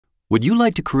Would you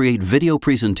like to create video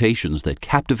presentations that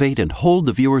captivate and hold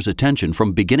the viewer's attention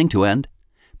from beginning to end?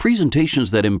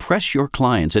 Presentations that impress your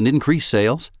clients and increase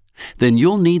sales? Then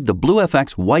you'll need the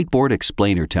BlueFX Whiteboard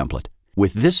Explainer Template.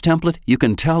 With this template, you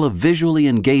can tell a visually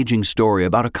engaging story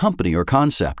about a company or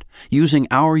concept using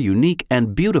our unique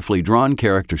and beautifully drawn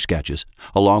character sketches,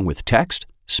 along with text,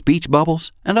 speech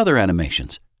bubbles, and other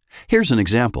animations. Here's an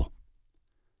example.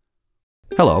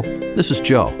 Hello, this is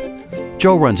Joe.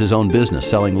 Joe runs his own business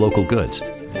selling local goods.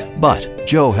 But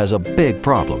Joe has a big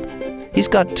problem. He's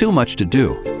got too much to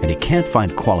do, and he can't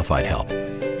find qualified help.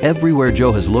 Everywhere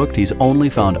Joe has looked, he's only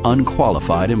found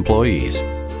unqualified employees.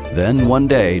 Then one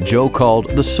day, Joe called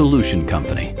the Solution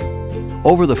Company.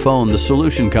 Over the phone, the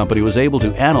Solution Company was able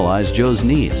to analyze Joe's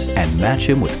needs and match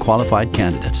him with qualified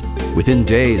candidates. Within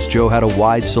days, Joe had a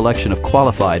wide selection of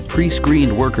qualified,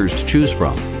 pre-screened workers to choose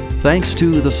from. Thanks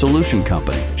to the Solution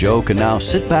Company, Joe can now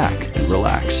sit back and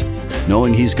relax,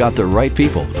 knowing he's got the right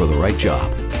people for the right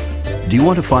job. Do you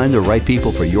want to find the right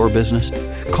people for your business?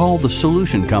 Call the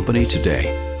Solution Company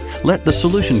today. Let the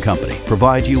Solution Company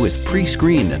provide you with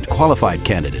pre-screened and qualified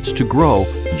candidates to grow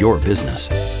your business.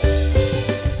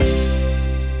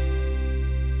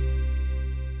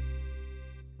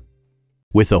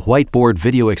 With the Whiteboard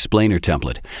Video Explainer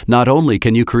Template, not only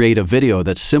can you create a video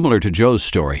that's similar to Joe's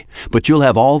story, but you'll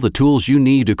have all the tools you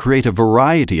need to create a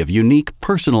variety of unique,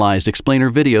 personalized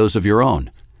explainer videos of your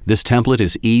own. This template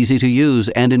is easy to use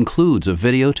and includes a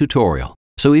video tutorial,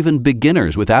 so even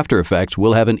beginners with After Effects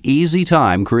will have an easy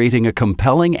time creating a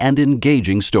compelling and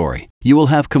engaging story. You will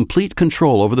have complete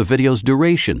control over the video's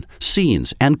duration,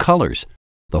 scenes, and colors.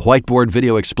 The Whiteboard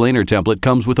Video Explainer Template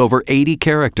comes with over 80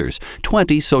 characters,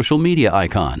 20 social media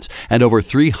icons, and over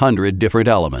 300 different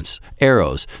elements,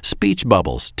 arrows, speech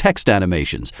bubbles, text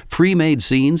animations, pre-made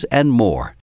scenes, and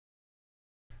more.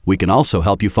 We can also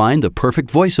help you find the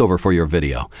perfect voiceover for your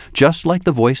video, just like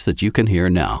the voice that you can hear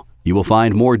now. You will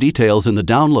find more details in the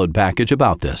download package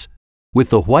about this. With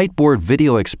the Whiteboard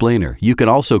Video Explainer, you can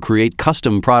also create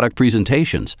custom product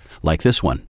presentations, like this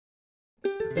one.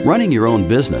 Running your own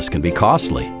business can be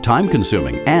costly,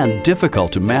 time-consuming, and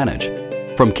difficult to manage.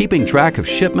 From keeping track of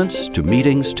shipments, to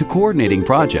meetings, to coordinating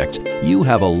projects, you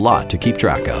have a lot to keep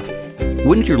track of.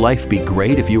 Wouldn't your life be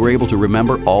great if you were able to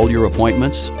remember all your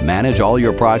appointments, manage all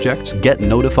your projects, get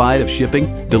notified of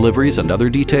shipping, deliveries, and other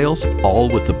details, all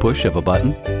with the push of a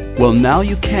button? Well, now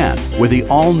you can with the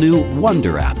all-new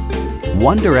Wonder app.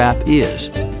 Wonder app is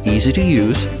easy to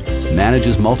use,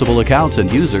 manages multiple accounts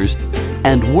and users,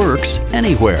 and works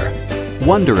anywhere.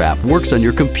 Wonder app works on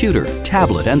your computer,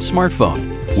 tablet, and smartphone.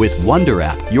 With Wonder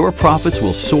app, your profits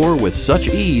will soar with such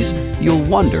ease, you'll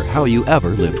wonder how you ever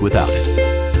lived without it.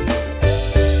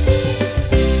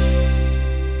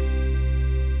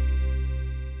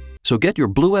 So get your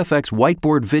BlueFX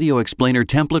Whiteboard Video Explainer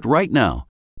Template right now.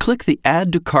 Click the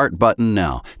Add to Cart button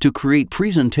now to create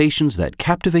presentations that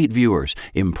captivate viewers,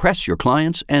 impress your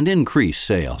clients, and increase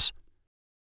sales.